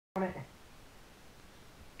on it.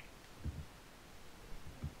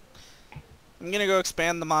 I'm gonna go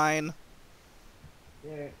expand the mine.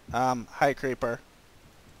 Yeah. Hi, creeper.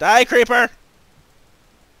 Die, creeper!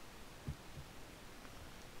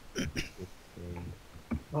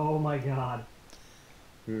 Oh my god.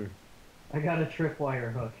 Hmm. I got a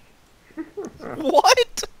tripwire hook.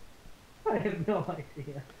 What? I have no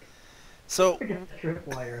idea. So, I got a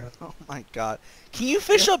tripwire hook. oh my god. Can you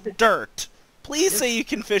fish up dirt? Please say you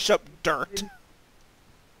can fish up dirt.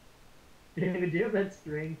 David, do you have that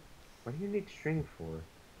string? What do you need string for?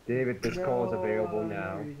 David, this coal is available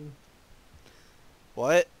now. reason.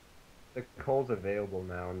 What? The coal's available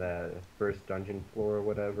now on that first dungeon floor or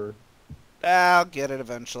whatever. I'll get it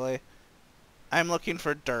eventually. I'm looking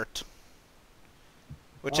for dirt.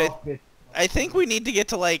 Which Good. I think we need to get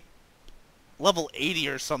to like level 80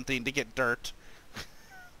 or something to get dirt.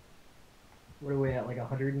 What are we at, like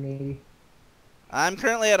 180? I'm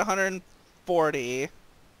currently at 140.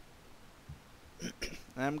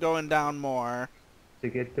 I'm going down more. To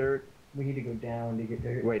get dirt? We need to go down to get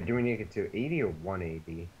dirt. Wait, do we need to get to 80 or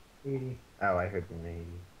 180? 80. Oh, I heard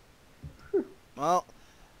 180. Well,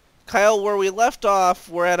 Kyle, where we left off,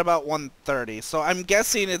 we're at about 130. So I'm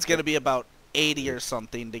guessing it's going to be about 80 or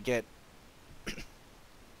something to get.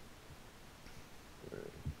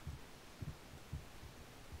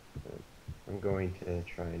 I'm going to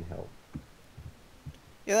try and help.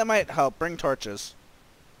 Yeah, that might help. Bring torches.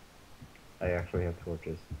 I actually have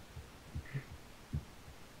torches.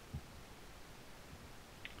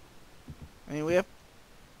 I mean,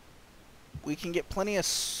 we can get plenty of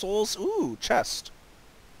souls. Ooh, chest.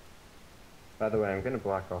 By the way, I'm going to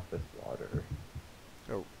block off this water.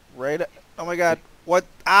 Go right. Oh my god. What?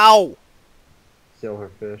 Ow!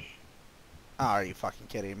 Silverfish. Oh, are you fucking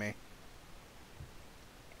kidding me?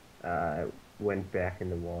 Went back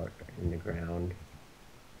in the water, in the ground.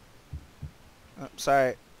 Oh,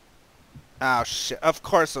 sorry. Oh shit. Of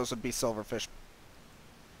course those would be silverfish.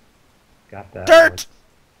 Got that. Dirt!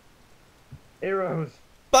 Arrows!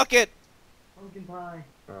 Bucket! Pumpkin pie.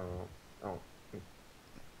 Oh.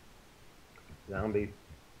 Zombie.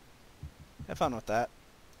 Have fun with that.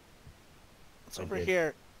 What's I over did.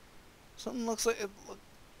 here? Something looks like it.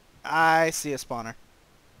 I see a spawner.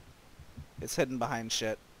 It's hidden behind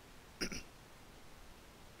shit.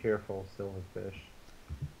 Careful, silverfish.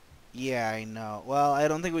 Yeah, I know. Well, I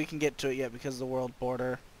don't think we can get to it yet because of the world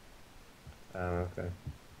border. Oh, okay.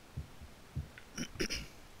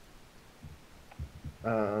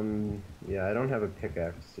 Yeah, I don't have a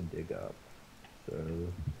pickaxe to dig up. So,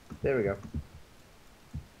 there we go.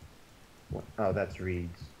 What? Oh, that's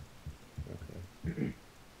reeds. Okay.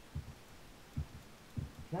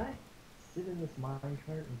 Can I sit in this mine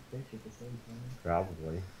cart and fish at the same time?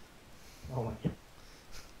 Probably. Oh my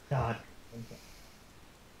god. Okay.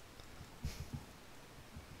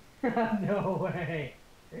 No way.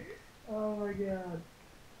 Oh my god.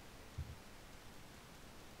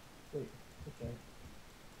 Wait, okay.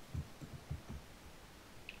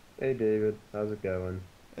 Hey, David. How's it going?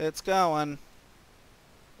 It's going.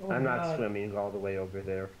 Oh I'm not God. swimming all the way over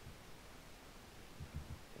there.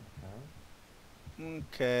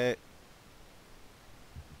 Okay.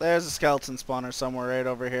 There's a skeleton spawner somewhere right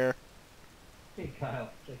over here. Hey Kyle,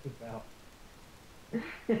 check this out.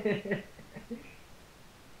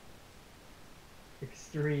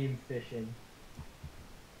 Extreme fishing.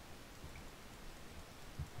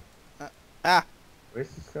 Ah, Where's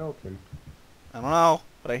the skeleton? I don't know,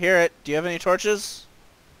 but I hear it. Do you have any torches?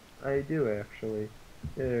 I do, actually.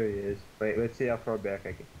 There he is. Wait, let's see how far back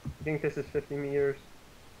I can. You think this is 50 meters?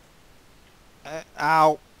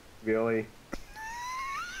 Ow. Really?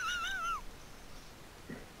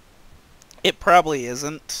 It probably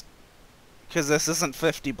isn't. Because this isn't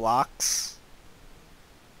 50 blocks.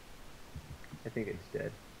 I think it's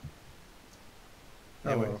dead.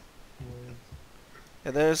 Yeah, Oh, we- well.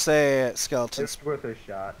 Yeah, there's a skeleton. It's worth a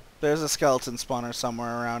shot. There's a skeleton spawner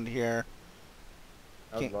somewhere around here.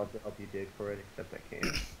 I would Can't- love to help you dig for it, except I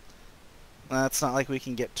can't. It's not like we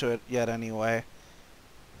can get to it yet anyway.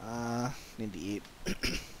 Need to eat.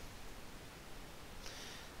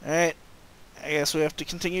 Alright. I guess we have to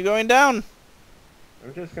continue going down.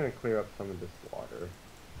 I'm just gonna clear up some of this water.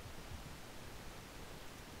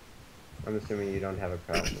 I'm assuming you don't have a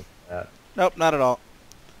problem with that. Nope, not at all.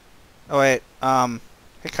 Oh wait,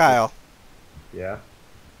 hey Kyle. Yeah?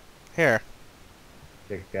 Here.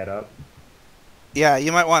 Pick that up? Yeah,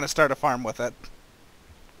 you might want to start a farm with it.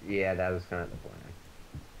 Yeah, that was kind of the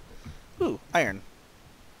plan. Ooh, iron.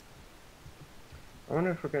 I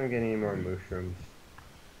wonder if we're gonna get any more mushrooms.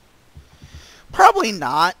 Probably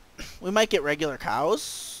not. We might get regular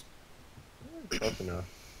cows. Close enough.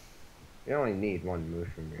 You only need one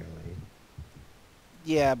mushroom, really.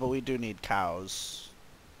 Yeah, but we do need cows.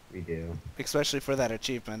 We do. Especially for that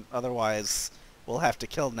achievement. Otherwise, we'll have to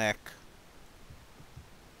kill Nick.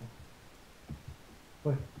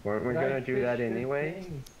 But Weren't we right, gonna do fish that good anyway?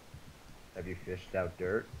 things. Have you fished out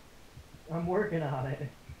dirt? I'm working on it.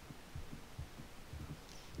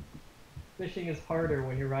 Fishing is harder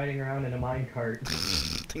when you're riding around in a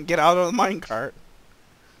minecart. Then get out of the minecart.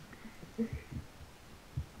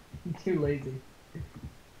 I'm too lazy.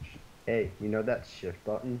 Hey, you know that shift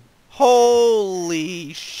button?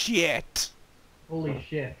 Holy shit. Holy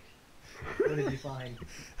shift. What did you find?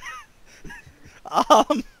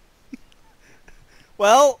 Um.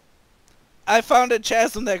 Well, I found a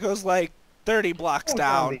chasm that goes like 30 blocks Oh,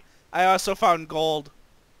 down. zombie. I also found gold.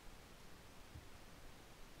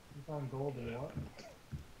 You found gold in what?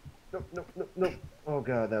 Nope, nope, nope, nope. Oh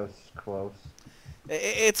god, that was close.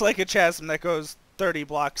 It's like a chasm that goes 30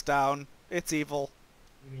 blocks down. It's evil.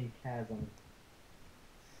 You mean chasm.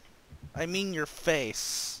 I mean your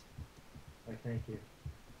face. Why, thank you.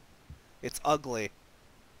 It's ugly,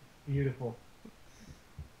 Beautiful.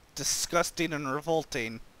 disgusting, and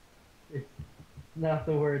revolting. It's not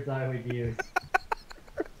the words I would use.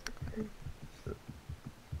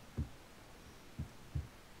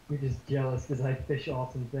 You're just jealous because I fish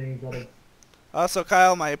awesome things out of... Also,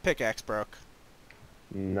 Kyle, my pickaxe broke.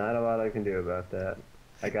 Not a lot I can do about that.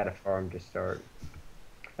 I got a farm to start.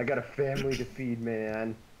 I got a family to feed,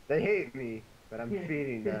 man. They hate me, but I'm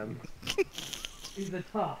feeding them. He's a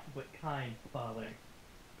tough but kind father.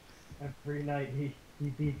 Every night he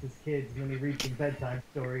beats his kids when he reads them bedtime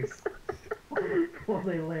stories. While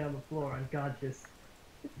they lay on the floor unconscious.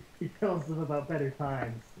 He tells them about better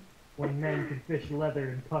times. When men could fish leather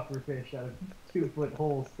and puffer fish out of 2-foot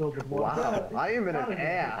holes filled with water. Wow, I am in Out an of here.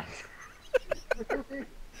 ass.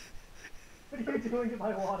 What are you doing to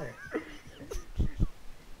my water?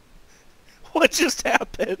 What just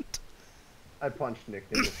happened? I punched Nick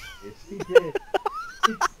in the face. He did.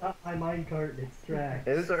 He stopped my minecart in its tracks.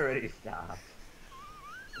 It has already stopped.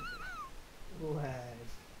 Lag.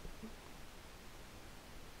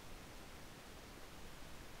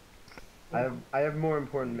 I have more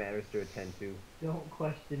important matters to attend to. Don't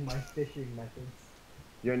question my fishing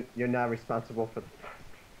methods. You're not responsible for the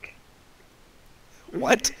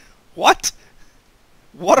What? What?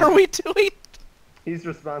 What are we doing? He's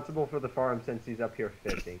responsible for the farm since he's up here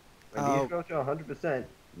fishing. When Oh. these go to 100%,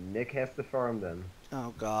 Nick has to farm them.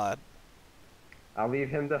 Oh god. I'll leave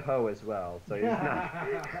him to hoe as well, so he's not,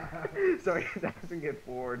 so he doesn't get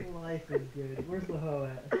bored. Life is good. Where's the hoe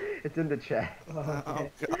at? It's in the chat, Oh, Oh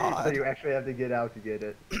okay. so god. you actually have to get out to get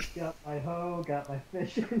it. Got my hoe, got my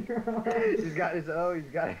fishing rod. He's got his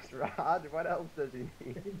he's got his rod. What else does he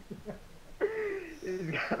need?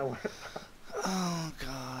 He's got a weapon. Oh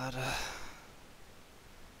god.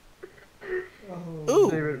 Oh,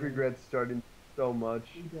 Ooh. David regrets starting so much.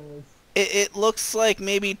 He does. It looks like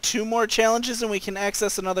maybe 2 more challenges and we can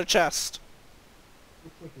access another chest.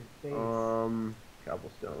 Looks like your face.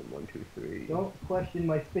 Cobblestone, 1, 2, 3. Don't question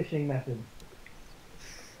my fishing methods.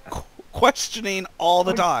 Questioning all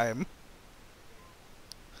the time.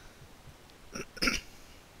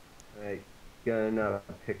 I got another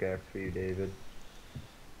pickaxe for you, David.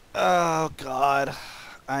 Oh god.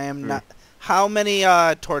 I am not... How many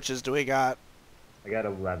torches do we got? I got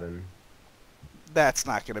 11. That's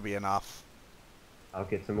not gonna be enough. I'll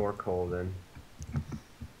get some more coal then.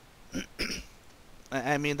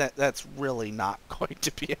 I mean, that's really not going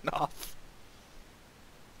to be enough.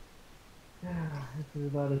 This is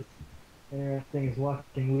about as interesting as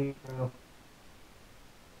watching Leo.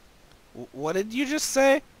 What did you just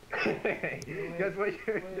say? Guess what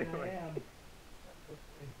you're Where I doing? am.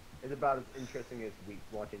 It's about as interesting as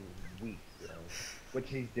watching Weeks, which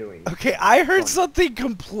he's doing. Okay, I heard Fun. something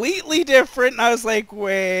completely different, and I was like,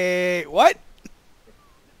 wait, what?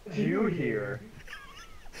 You hear?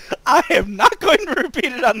 I am not going to repeat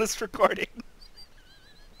it on this recording.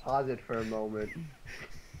 Pause it for a moment.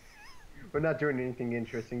 We're not doing anything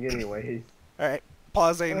interesting anyways. Alright,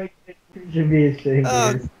 pausing. Like, it should be ashamed Oh,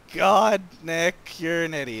 of yours. God, Nick, you're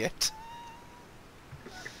an idiot.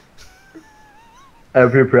 I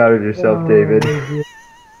hope you're proud of yourself, Oh, David. yeah.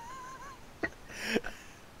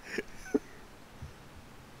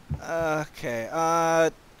 Okay,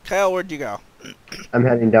 Kyle, where'd you go? I'm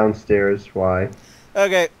heading downstairs. Why?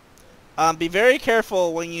 Okay, be very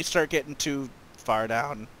careful when you start getting too far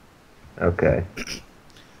down. Okay.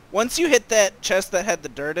 Once you hit that chest that had the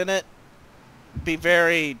dirt in it, be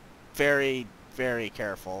very, very, very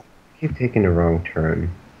careful. Keep taking the wrong turn.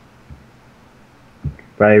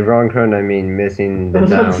 By wrong turn, I mean missing the I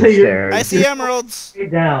was about to say downstairs. I see emeralds. Way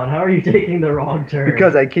down. How are you taking the wrong turn?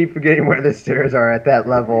 Because I keep forgetting where the stairs are at that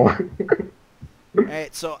level.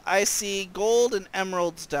 Alright, so I see gold and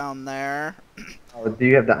emeralds down there. Oh, do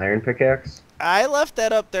you have the iron pickaxe? I left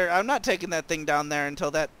that up there. I'm not taking that thing down there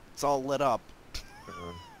until that's all lit up.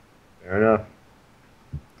 Fair enough.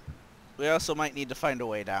 We also might need to find a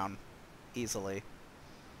way down easily.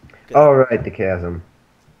 All right, the chasm.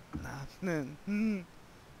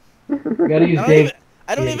 Gotta use Dave.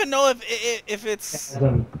 I don't even know if it's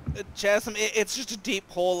Chasm. a chasm. It's just a deep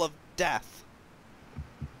hole of death.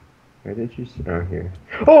 Where did you? Oh, here.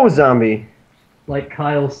 Oh, zombie. Like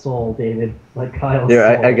Kyle's soul, David. Like Kyle's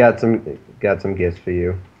Here, soul. I got some gifts for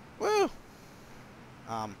you. Woo!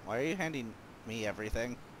 Why are you handing me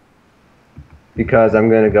everything? Because I'm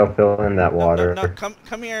gonna go fill in that No, water. no,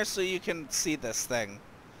 come here so you can see this thing.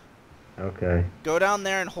 Okay. Go down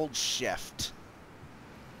there and hold shift.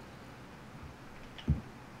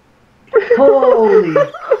 Holy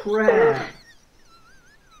crap!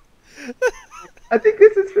 I think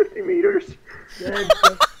this is 50 meters.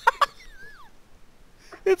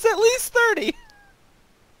 It's at least 30.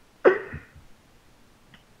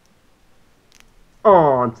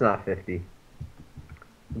 Oh, it's not 50.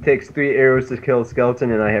 It takes 3 arrows to kill a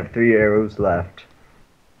skeleton, and I have 3 arrows left.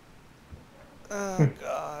 Oh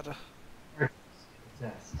god.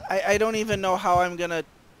 I don't even know how I'm gonna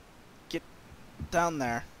get down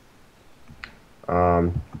there.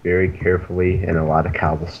 Very carefully and a lot of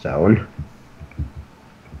cobblestone.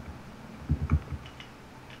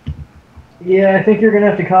 Yeah, I think you're gonna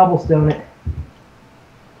have to cobblestone it.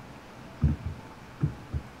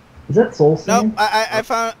 Is that soul sand? Nope,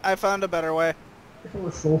 I found a better way. What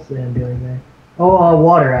was soul sand doing there? Oh,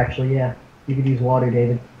 water actually. Yeah, you could use water,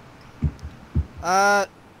 David. I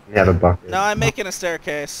have a bucket. No, I'm making a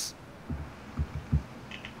staircase.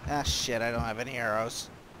 Ah, shit, I don't have any arrows.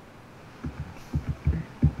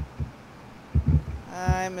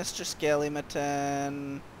 Hi, Mr.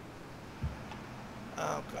 Scalymatan.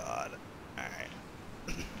 Oh, God. Alright.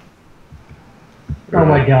 Oh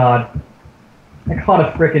my god. I caught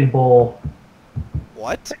a frickin' bull.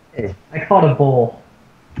 What? I caught a bull.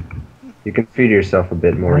 You can feed yourself a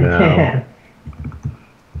bit more I now. can.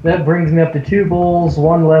 That brings me up to 2 bulls,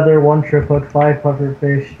 1 leather, 1 trip hook, 5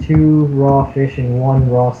 pufferfish, 2 raw fish, and 1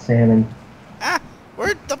 raw salmon. Ah!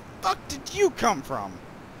 Where the fuck did you come from?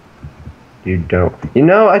 You don't. You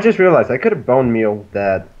know, I just realized I could have bone mealed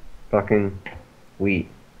that fucking wheat.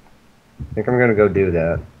 I think I'm gonna go do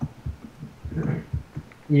that.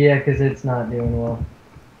 Yeah, because it's not doing well.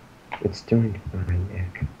 It's doing fine,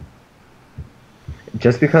 Nick.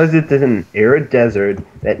 Just because it's in an arid desert,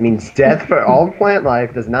 that means death for all plant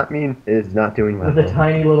life does not mean it is not doing well. With a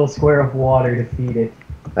tiny little square of water to feed it.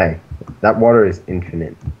 Hey, that water is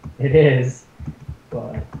infinite. It is.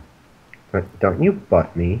 But... But don't you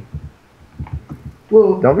butt me.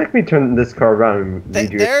 Whoa. Don't make me turn this car around and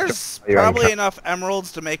read your There's story on probably enough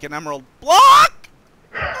emeralds to make an emerald block!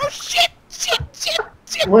 Oh, shit! Shit!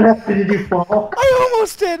 What happened? Did you fall? I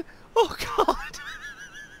almost did! Oh, God!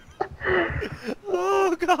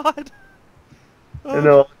 Oh, God! Oh, And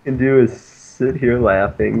all I can do is sit here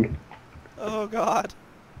laughing. oh, God.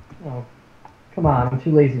 Oh. Come on, I'm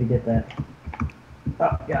too lazy to get that.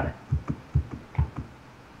 Oh, got it.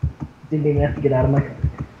 Didn't even have to get out of my car.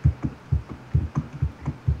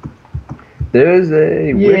 There's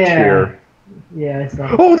a witch here. Yeah, I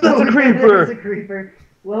saw. Oh, that's a That creeper! is a creeper.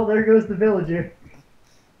 Well, there goes the villager.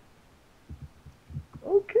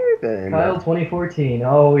 Okay then. Kyle 2014,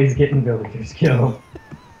 always getting villagers killed.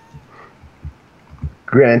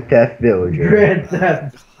 Grand Theft Villager. Grand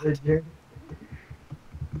Theft Villager.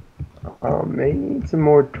 May need some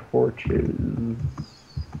more torches.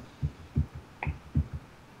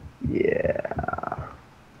 Yeah.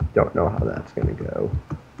 Don't know how that's gonna go.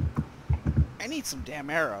 I need some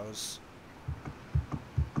damn arrows.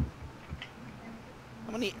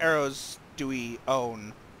 How many arrows do we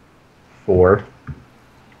own? 4.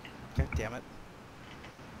 God damn it.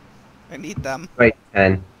 I need them. Wait,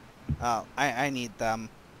 10. Oh, I need them.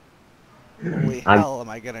 Holy I'm- hell am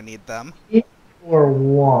I gonna need them? Or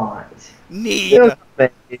want. Need! Just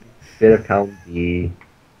a bit of column D.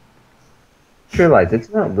 Just realize it's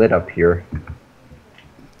not lit up here.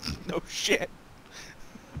 No shit.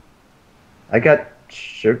 I got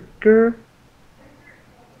sugar?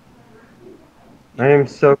 I am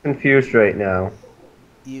so confused right now.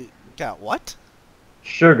 You got what?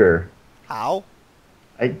 Sugar. How?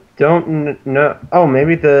 I don't know. Oh,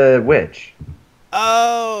 maybe the witch.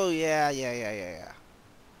 Oh, yeah.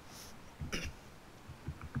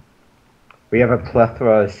 We have a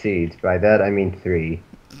plethora of seeds. By that I mean 3.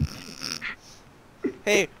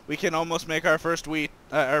 Hey, we can almost make our first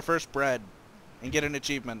our first bread, and get an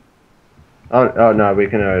achievement. Oh no, we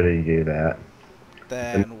can already do that.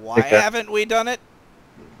 Then why haven't we done it?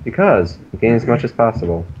 Because gain as much as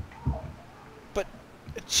possible. But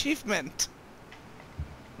achievement.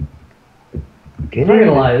 I'm not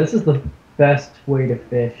gonna lie, this is the best way to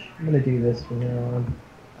fish. I'm gonna do this from now on.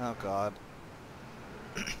 Oh god.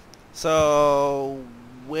 So,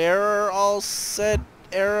 where are all said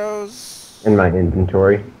arrows? In my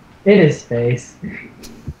inventory. In his face.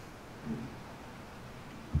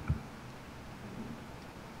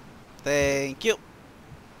 Thank you.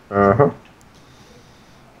 Uh-huh.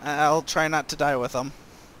 I'll try not to die with them.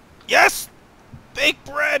 Yes! Baked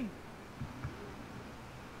bread!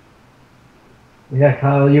 Yeah,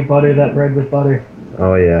 Kyle, you butter that bread with butter.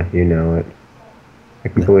 Oh yeah, you know it. I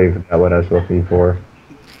can believe that's what I was looking for.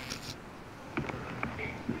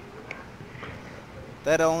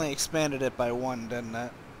 That only expanded it by 1, didn't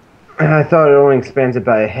it? I thought it only expands it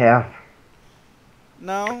by half.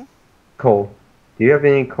 No? Coal. Do you have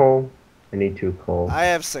any coal? I need 2 coal. I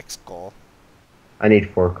have 6 coal. I need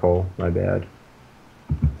 4 coal. My bad.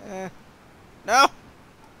 No!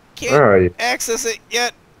 Where are you? Can't access it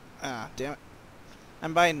yet! Ah, damn it.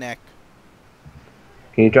 I'm by Nick.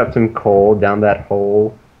 Can you drop some coal down that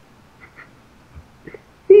hole? I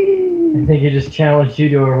think he just challenged you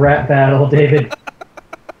to a rap battle, David.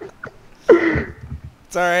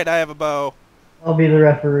 It's alright, I have a bow. I'll be the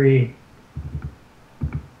referee.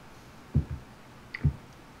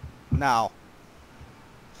 Now.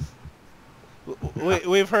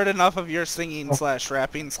 We've heard enough of your singing slash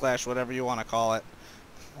rapping slash whatever you want to call it.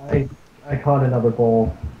 I caught another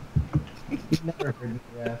bowl. You've never heard me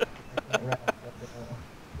rap. I can't rap.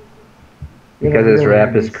 Because his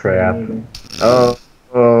rap is crap. Oh.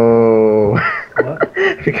 What?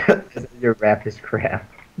 Because your rap is crap.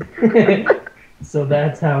 So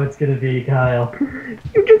that's how it's gonna be, Kyle.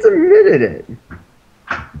 You just admitted it.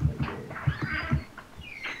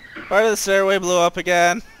 Part of the stairway blew up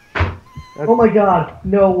again. Oh my god,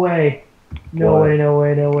 no way. No What? way, no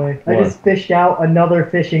way, no way. What? I just fished out another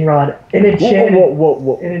fishing rod. An enchanted,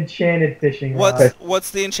 An enchanted fishing rod. What's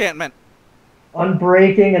the enchantment?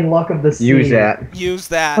 Unbreaking and luck of the sea. Use that. Use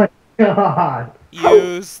that. God,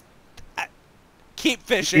 Use... Keep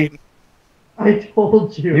fishing. I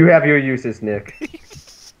told you. You have your uses, Nick.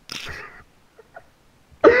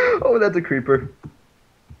 Oh, that's a creeper.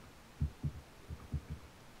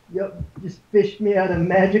 Yep, just fished me out a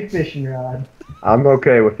magic fishing rod. I'm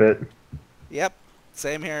okay with it. Yep,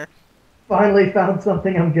 same here. Finally found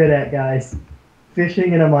something I'm good at, guys.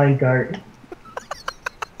 Fishing in a minecart.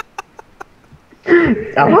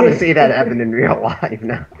 I want to see that happen in real life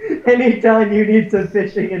now. Anytime you need some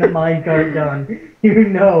fishing in a minecart done, you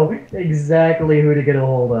know exactly who to get a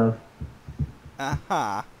hold of.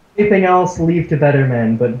 Uh-huh. Anything else, leave to better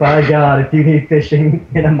men. But by God, if you need fishing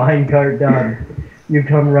in a minecart done, you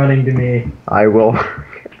come running to me. I will.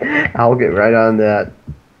 I'll get right on that.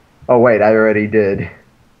 Oh wait, I already did.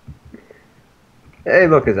 Hey,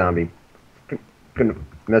 look, a zombie. Gonna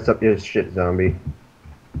mess up your shit, zombie.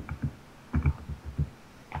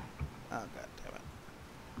 Oh, god damn it.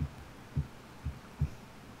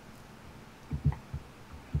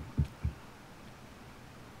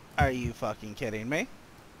 Are you fucking kidding me?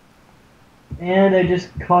 And I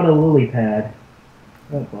just caught a lily pad.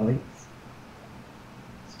 Oh, buddy.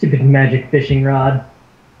 Stupid magic fishing rod.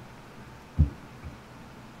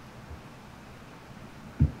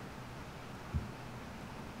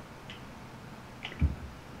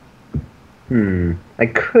 I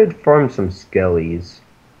could farm some skellies.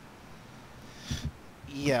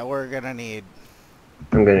 Yeah, we're gonna need...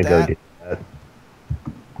 I'm gonna go That- do that.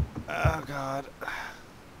 Oh god.